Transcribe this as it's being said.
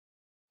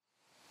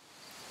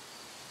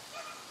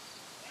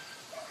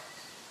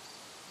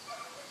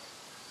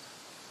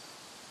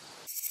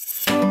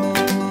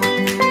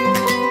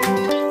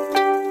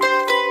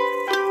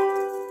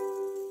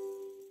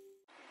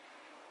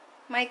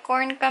May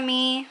corn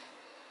kami.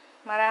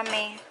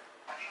 Marami.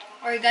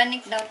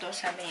 Organic daw to,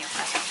 sabi niyo.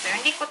 Pero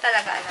hindi ko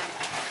talaga alam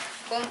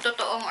kung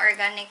totoong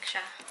organic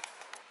siya.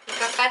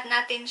 Ikakat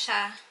natin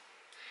siya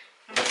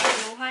ng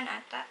pagluhan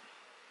ata.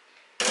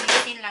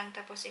 Initin lang,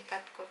 tapos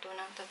ikat ko to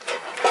ng tatlo.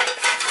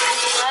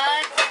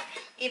 At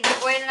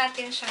i-boil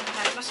natin siya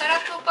lahat.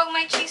 Masarap to pag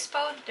may cheese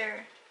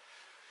powder.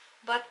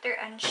 Butter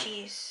and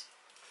cheese.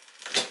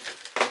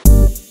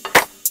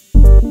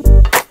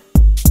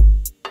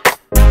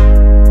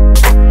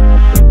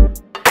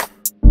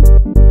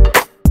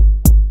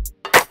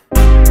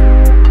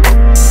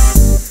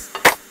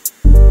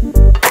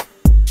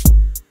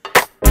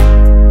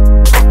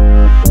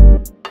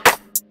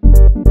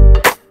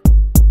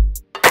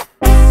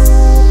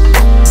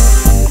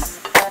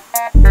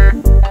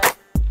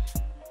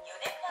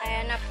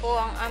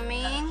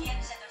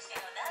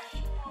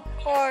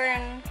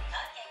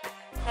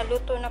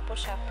 Naluto na po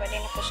siya. Pwede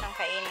na po siyang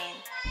kainin.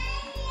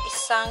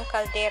 Isang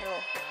kaldero.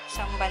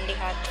 Isang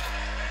bandihado.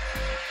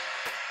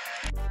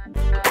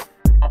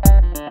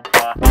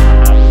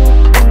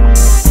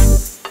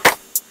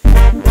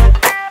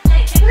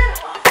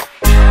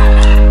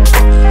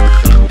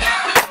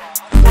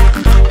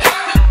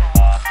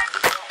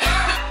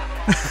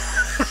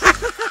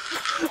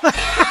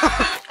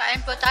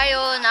 Kain po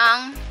tayo ng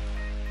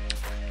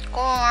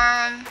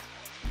corn.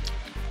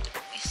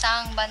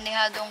 Isang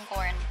bandihadong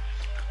corn.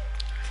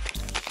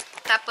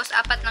 Tapos,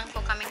 4 lang po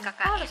kaming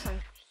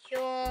kakain.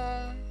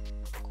 Yung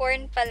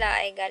corn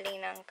pala ay galing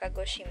ng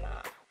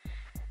Kagoshima.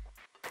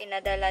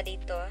 Pinadala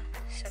dito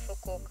sa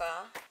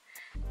Fukuoka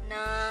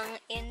ng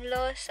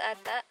in-laws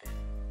ata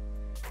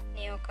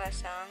ni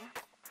Okasang.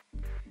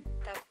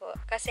 Tapos,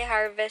 kasi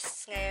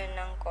harvest ngayon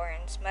ng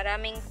corns.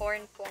 Maraming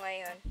corn po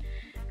ngayon.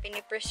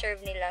 Pinipreserve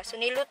nila. So,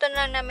 niluto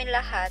na namin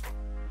lahat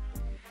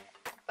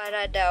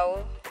para daw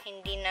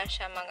hindi na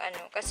siya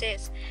mag-ano. Kasi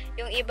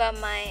yung iba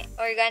may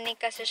organic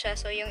kasi siya.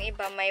 So yung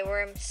iba may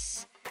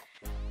worms.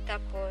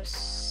 Tapos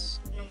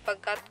nung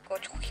pag-cut ko,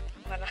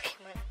 malaki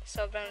man.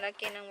 Sobrang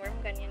laki ng worm.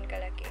 Ganyan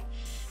kalaki.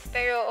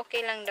 Pero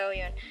okay lang daw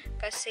yun.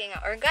 Kasi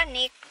nga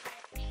organic,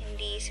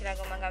 hindi sila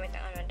gumagamit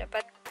ng ano.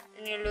 Dapat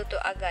niluto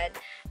agad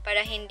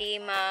para hindi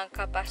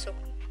makapasok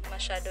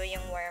masyado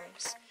yung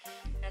worms.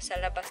 Nasa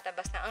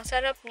labas-labas na. Ang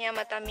sarap niya,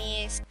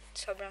 matamis.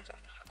 Sobrang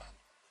sarap.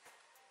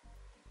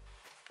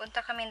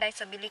 Punta kami dahil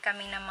sa bili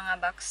kami ng mga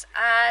box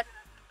at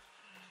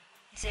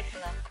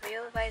ziplock.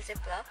 Will buy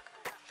ziplock?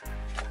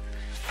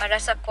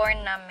 Para sa corn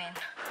namin.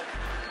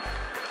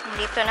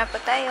 Dito na po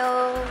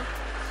tayo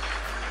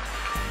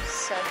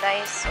sa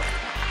Daiso.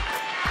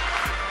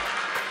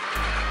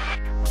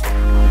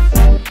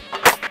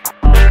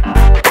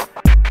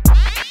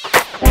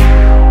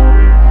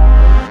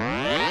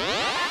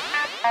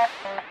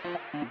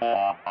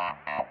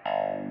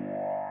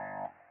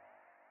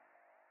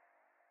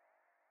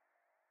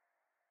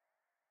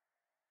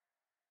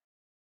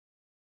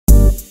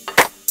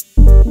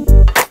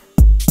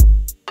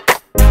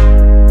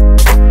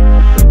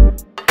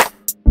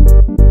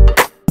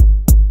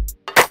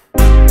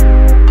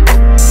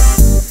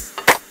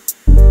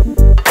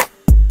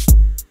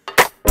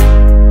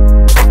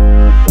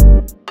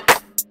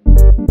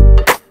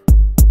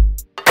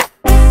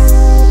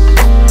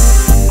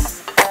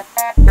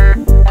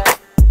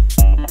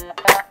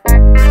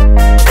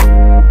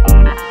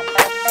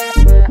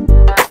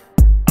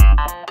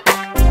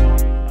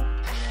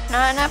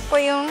 Nahanap ko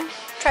yung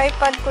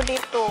tripod ko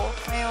dito.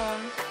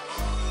 Ayun.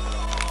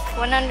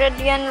 100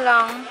 yen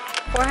lang.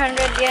 400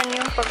 yen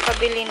yung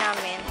pagkabili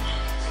namin.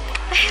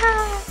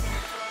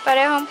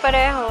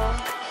 Parehong-pareho.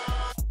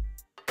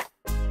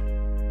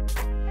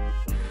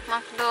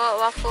 McDo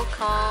waffle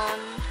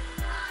cone.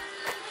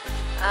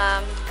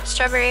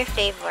 Strawberry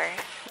flavor.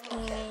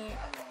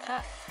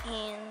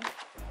 In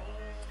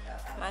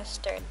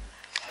mustard.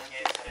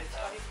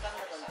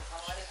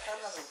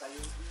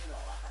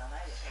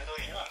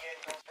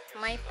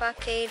 May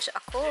package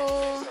ako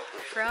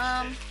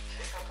from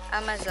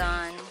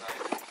Amazon.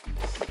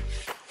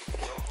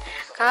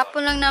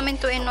 Kahapon lang namin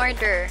to in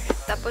order.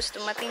 Tapos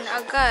dumating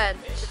na agad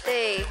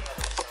today.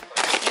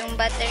 Yung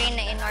battery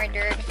na in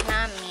order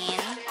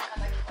namin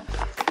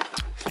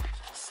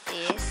is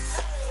this.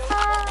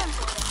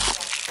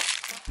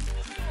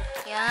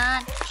 Yan.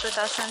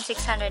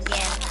 2,600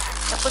 yen.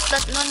 Tapos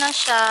tatlo na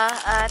siya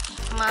at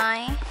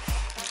may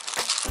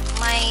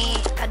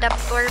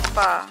adapter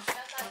pa.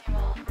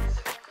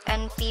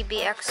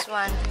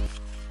 NPBX1.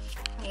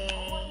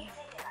 Yay.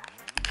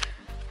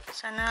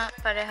 Sana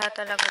pareha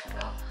talaga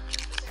to.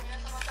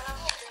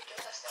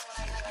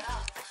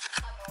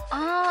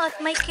 At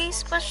may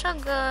case pa siya,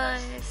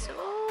 guys.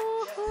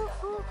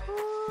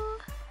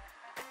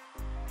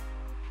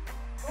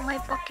 May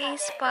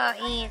pa-case pa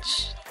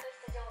each.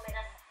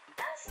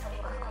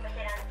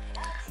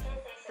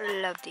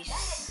 Love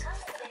this.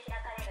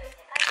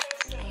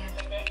 Ayan.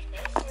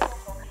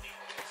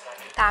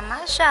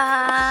 Tama siya.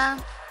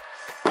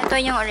 Ito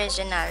yung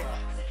original.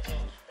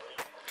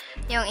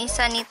 Yung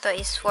isa nito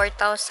is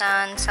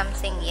 4,000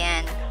 something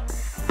yen.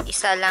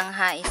 Isa lang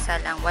ha,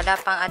 isa lang. Wala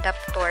pang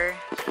adapter.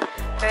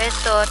 Pero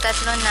ito,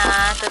 tatlo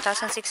na,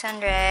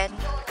 2,600.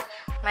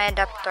 May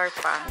adapter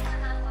pa.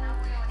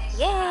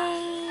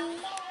 Yay!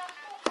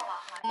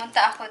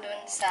 Pumunta ako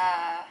dun sa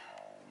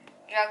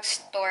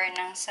drugstore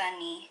ng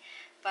Sunny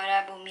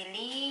para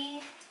bumili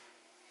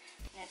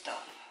nito.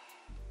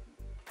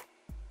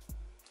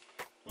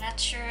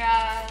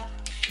 Natural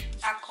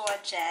aqua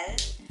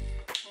gel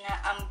na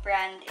ang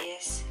brand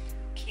is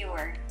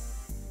Cure.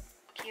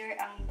 Cure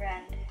ang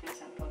brand.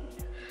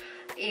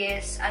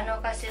 Is,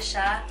 ano kasi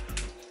siya,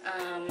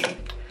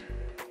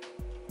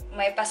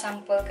 may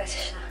pasample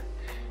kasi siya.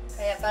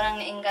 Kaya parang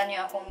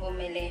nainganyo akong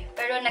bumili.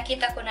 Pero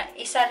nakita ko na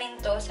isa rin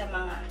to sa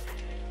mga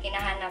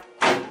hinahanap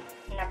ko.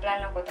 Na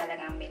plano ko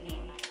talagang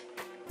bilhin.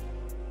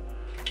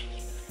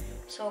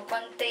 So,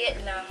 konti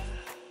lang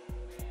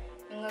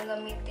yung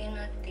gagamitin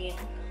natin.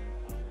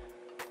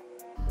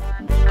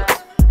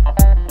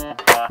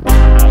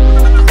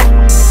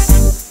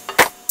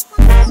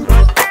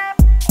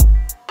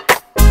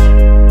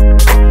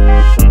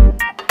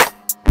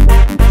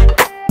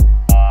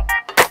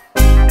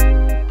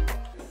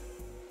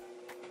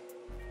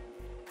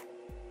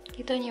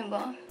 Kita niyo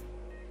ba?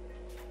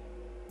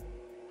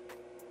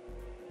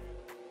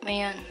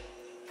 Ayan.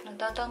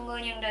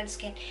 Nagtatanggol yung dead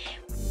skin.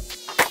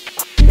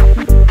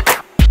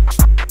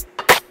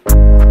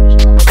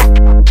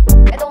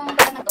 Itong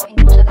pala na to,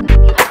 hindi mo siya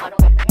tatanggalin.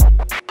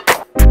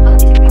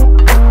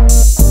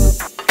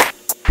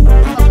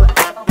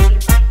 Araw-araw ka na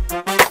yun.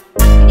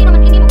 Hindi mo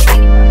pipili.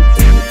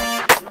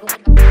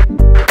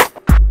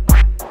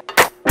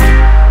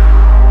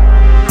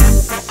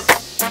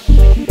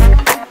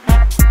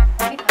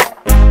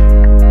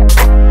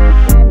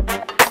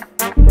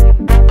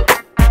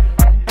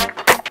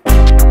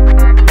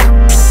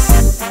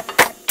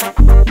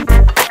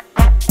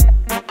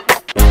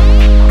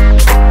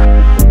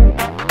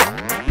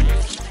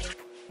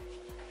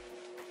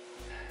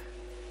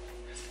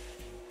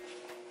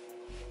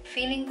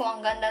 Feeling ko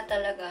ang ganda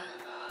talaga.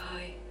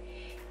 Ay,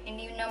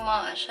 hindi na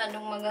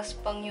masyadong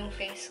magaspang yung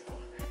face ko.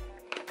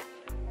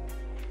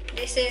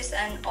 This is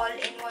an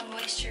all-in-one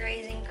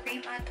moisturizing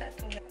cream ata.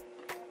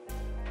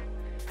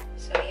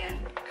 So,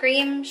 yan.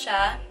 Cream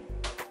siya.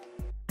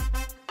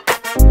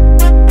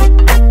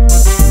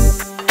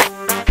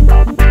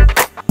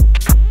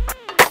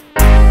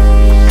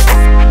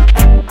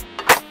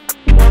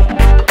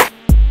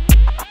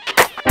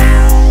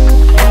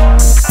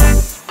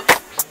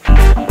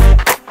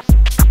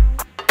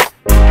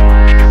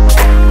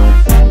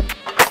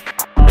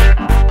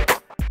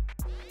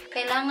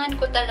 Kailangan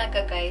ko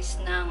talaga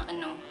guys ng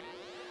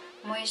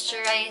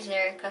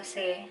moisturizer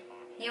kasi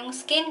yung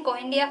skin ko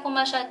hindi ako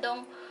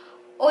masyadong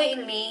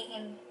oily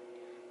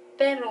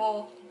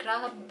pero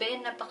grabe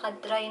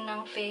napaka-dry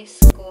ng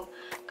face ko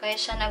kaya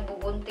siya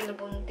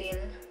nagbubuntil-buntil.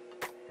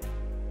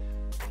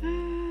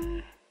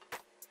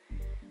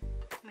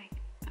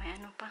 May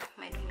ano pa,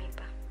 may dumi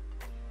pa.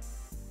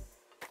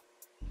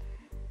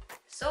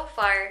 So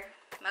far,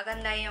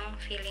 maganda yung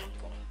feeling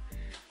ko.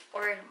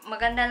 Or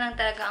maganda lang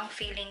talaga ang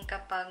feeling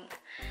kapag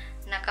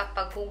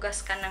nakapaghugas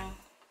ka ng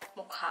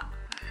mukha.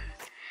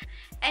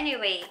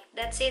 Anyway,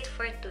 that's it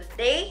for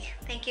today.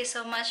 Thank you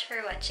so much for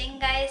watching,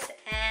 guys.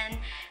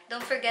 And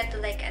don't forget to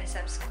like and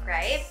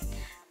subscribe.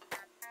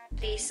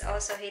 Please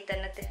also hit the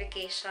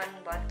notification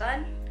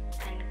button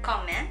and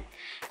comment.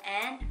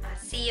 And I'll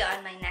see you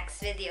on my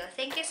next video.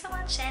 Thank you so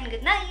much and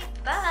good night.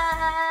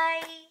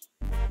 Bye!